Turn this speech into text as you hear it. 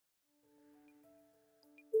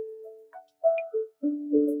Very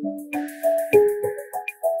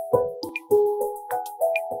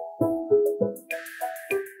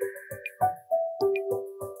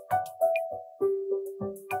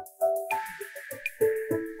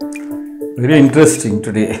interesting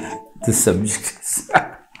today, this subject is.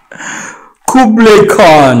 Kublai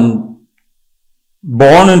Khan,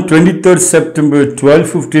 born on 23rd September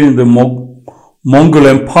 1215 in the Mongol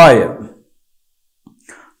Empire,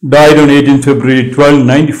 died on 18 February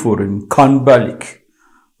 1294 in Kanbalik,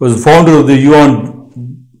 was founder of the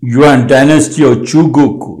Yuan dynasty of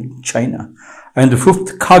Chugoku, China, and the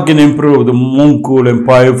 5th Khagan emperor of the Mongol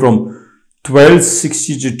Empire from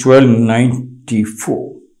 1260 to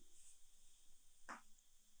 1294.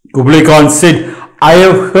 Kublai Khan said, I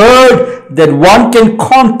have heard that one can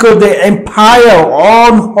conquer the empire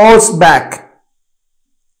on horseback,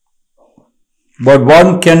 but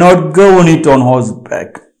one cannot govern it on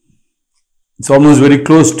horseback. It's almost very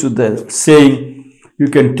close to the saying, you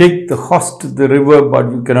can take the horse to the river,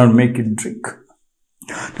 but you cannot make it drink.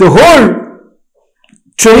 The whole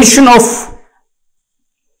tradition of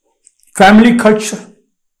family culture,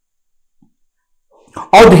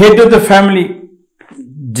 or the head of the family,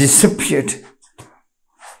 disappeared.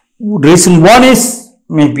 Reason one is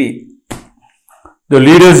maybe the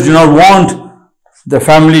leaders do not want the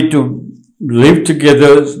family to live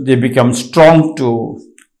together. They become strong to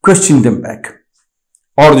question them back,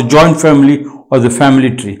 or the joint family or the family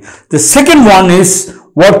tree. The second one is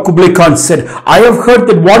what Kublai Khan said. I have heard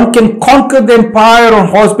that one can conquer the empire on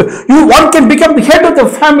horseback. One can become the head of the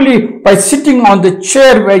family by sitting on the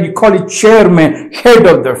chair where you call it chairman, head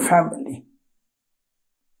of the family.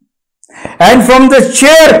 And from the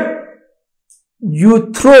chair,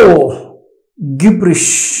 you throw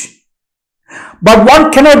gibberish. But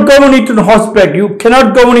one cannot govern it on horseback. You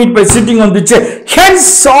cannot govern it by sitting on the chair.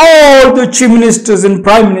 Hence, all the chief ministers and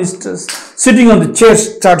prime ministers sitting on the chair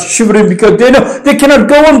start shivering because they know they cannot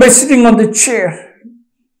govern by sitting on the chair.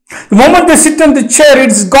 The moment they sit on the chair,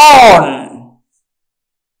 it's gone.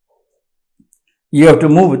 You have to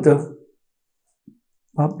move with the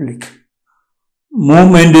public.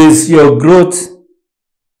 Movement is your growth.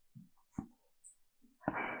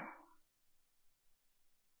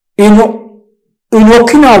 In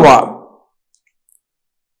Okinawa,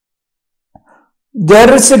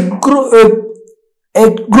 there is a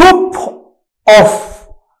group of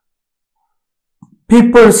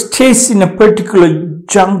people stays in a particular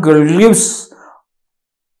jungle, lives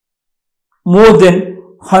more than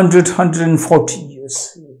 140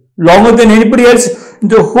 years, longer than anybody else in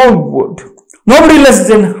the whole world. Nobody less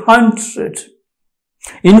than 100.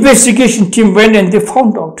 Investigation team went and they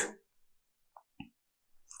found out.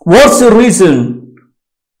 What's the reason?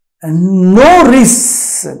 And no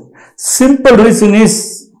reason. Simple reason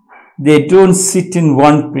is they don't sit in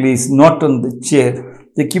one place, not on the chair.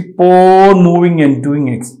 They keep on moving and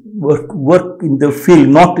doing work in the field,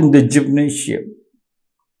 not in the gymnasium,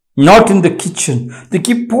 not in the kitchen. They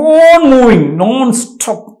keep on moving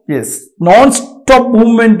non-stop. Yes, non-stop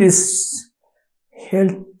movement is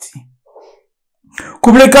healthy.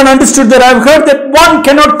 Kublai Khan understood that. I've heard that one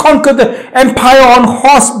cannot conquer the empire on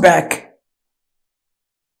horseback.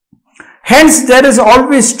 Hence, there is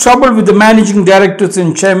always trouble with the managing directors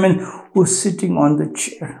and chairmen who are sitting on the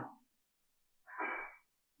chair.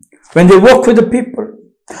 When they work with the people,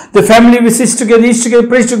 the family visits together, eats together,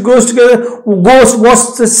 prays together, goes together.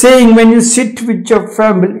 What's the saying when you sit with your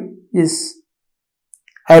family? Yes,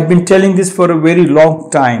 I have been telling this for a very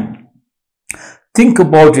long time. Think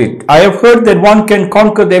about it. I have heard that one can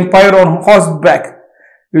conquer the empire on horseback.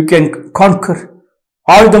 You can conquer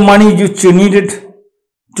all the money which you needed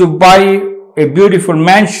to buy a beautiful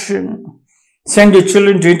mansion, send your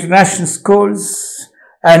children to international schools,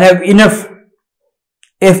 and have enough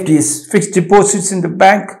FDs, fixed deposits in the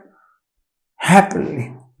bank,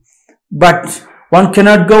 happily. But one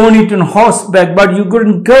cannot govern it on horseback, but you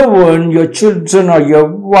couldn't govern your children or your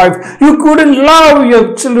wife. You couldn't love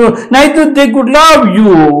your children, neither they could love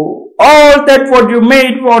you. All that what you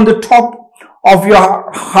made on the top of your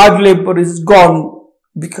hard labor is gone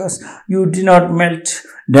because you did not melt.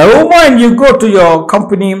 Never mind, you go to your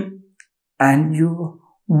company and you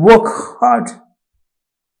work hard,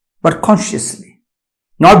 but consciously,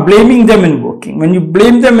 not blaming them in working. When you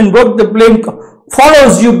blame them in work, the blame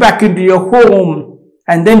follows you back into your home,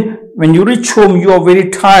 and then when you reach home, you are very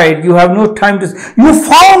tired. You have no time to. You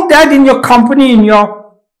found that in your company, in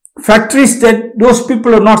your factories, that those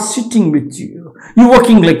people are not sitting with you. You're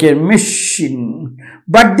working like a machine,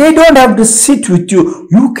 but they don't have to sit with you.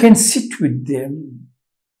 You can sit with them.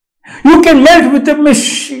 You can melt with the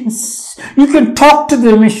machines. You can talk to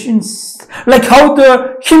the machines. Like how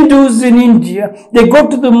the Hindus in India, they go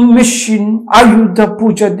to the machine, Ayudha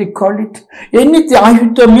Puja they call it. Anything,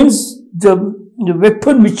 Ayudha means the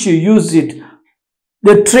weapon which you use it.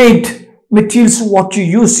 The trade materials what you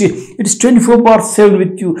use it. It is 24/7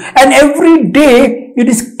 with you. And every day it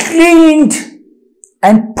is cleaned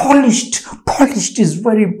and polished. Polished is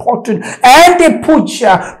very important. And they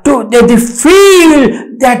puja, they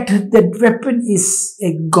feel that that weapon is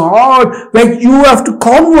a god where you have to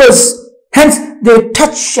converse. Hence, they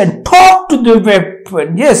touch and talk to the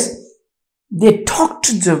weapon. Yes, they talk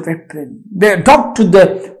to the weapon. They talk to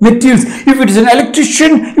the materials. If it is an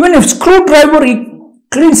electrician, even a screwdriver, he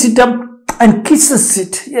cleans it up and kisses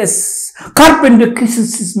it. Yes, carpenter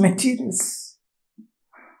kisses his materials.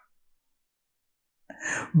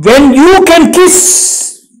 When you can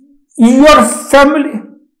kiss your family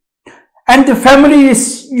and the family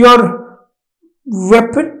is your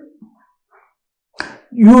weapon,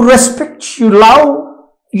 you respect, you love,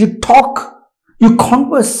 you talk, you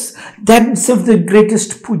converse. That is the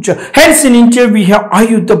greatest puja. Hence in India we have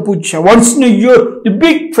Ayudha Puja. Once in a year, the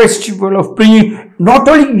big festival of bringing not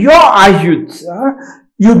only your Ayudha,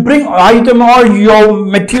 you bring Ayudha, all your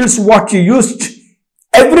materials, what you used.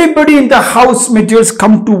 Everybody in the house materials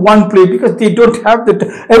come to one place because they don't have that.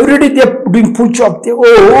 Every day they are doing puja of their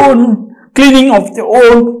own, cleaning of their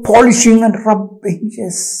own, polishing and rubbing.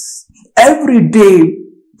 Yes. Every day.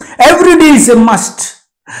 Every day is a must.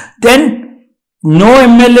 Then no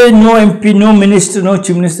MLA, no MP, no minister, no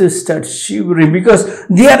chief minister start shivering because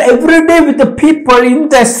they are every day with the people in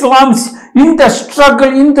the slums, in the struggle,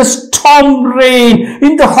 in the storm rain,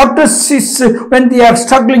 in the hottest season when they are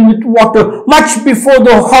struggling with water. Much before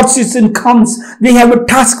the hot season comes, they have a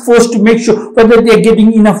task force to make sure whether they are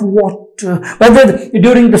getting enough water, whether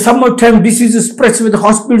during the summertime diseases spreads with the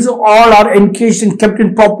hospitals all are encased and kept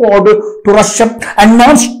in proper order to rush up and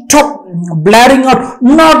non-stop blaring out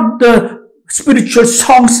not the spiritual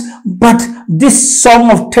songs, but this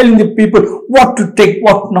song of telling the people what to take,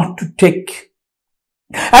 what not to take.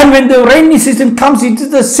 And when the rainy season comes, it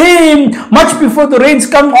is the same. Much before the rains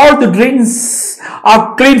come, all the drains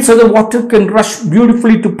are cleaned so the water can rush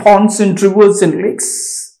beautifully to ponds and rivers and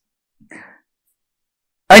lakes.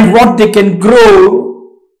 And what they can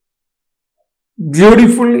grow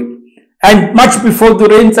beautifully. And much before the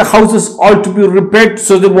rains, the houses all to be repaired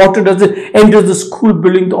so the water doesn't enter the school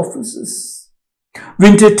building, the offices.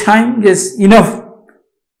 Winter time, yes, enough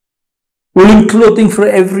woolen clothing for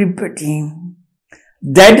everybody.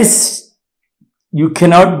 That is, you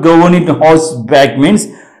cannot go on it horseback. Means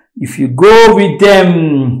if you go with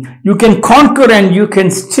them, you can conquer and you can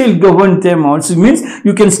still govern them also. Means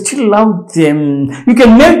you can still love them. You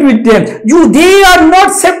can melt with them. They are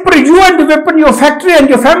not separate. You and the weapon, your factory and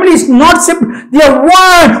your family is not separate. They are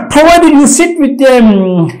one, provided you sit with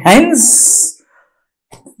them. Hence,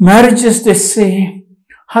 marriages, they say,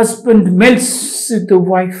 husband melts with the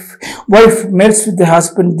wife, wife melts with the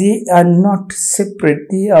husband. They are not separate,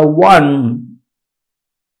 they are one.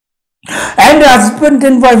 And the husband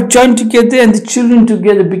and wife join together and the children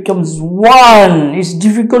together becomes one. It's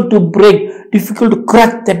difficult to break, difficult to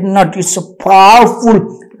crack that nut. It's a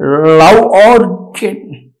powerful love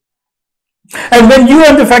organ. And when you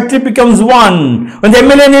and the factory becomes one, when the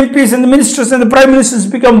MLA and MPs and the ministers and the prime ministers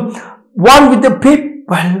become one with the people,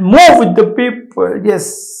 more with the people,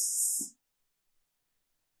 yes,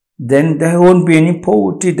 then there won't be any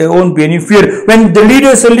poverty, there won't be any fear. When the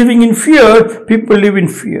leaders are living in fear, people live in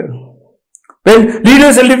fear. When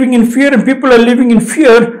leaders are living in fear and people are living in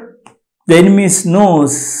fear, the enemies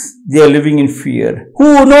knows they are living in fear.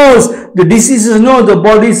 Who knows? The diseases know the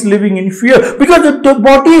body is living in fear because the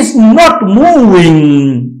body is not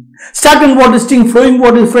moving. Stagnant water is sting, flowing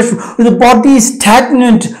water is fresh. The body is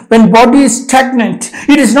stagnant. When body is stagnant,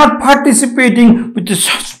 it is not participating with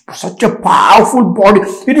such a powerful body.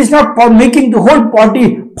 It is not making the whole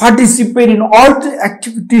body participate in all the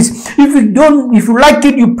activities. If you like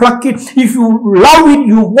it, you pluck it. If you love it,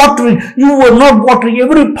 you water it. You are not watering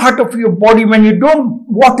every part of your body. When you don't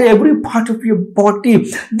water every part of your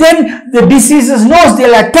body, then the diseases knows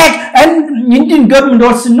they'll attack. And Indian government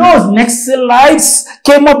also knows Naxalites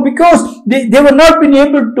came up because they were not being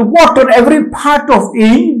able to water every part of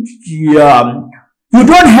India. You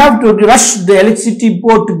don't have to rush the electricity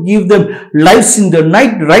board to give them lights in the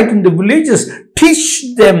night, right in the villages.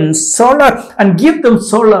 Teach them solar and give them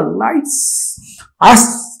solar lights.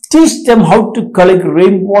 Teach them how to collect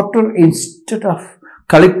rainwater instead of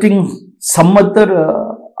collecting some other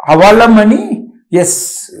hawala money.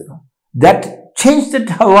 Yes, that change that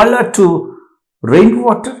hawala to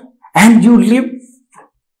rainwater and you live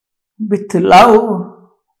with love.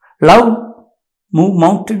 Love. Move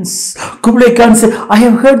mountains, Kublai Khan said, I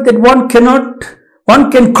have heard that one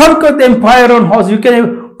can conquer the empire on horse. You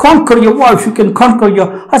can conquer your wife, you can conquer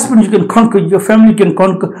your husband, you can conquer your family, you can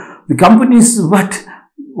conquer the companies, but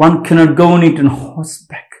one cannot go on it on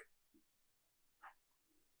horseback.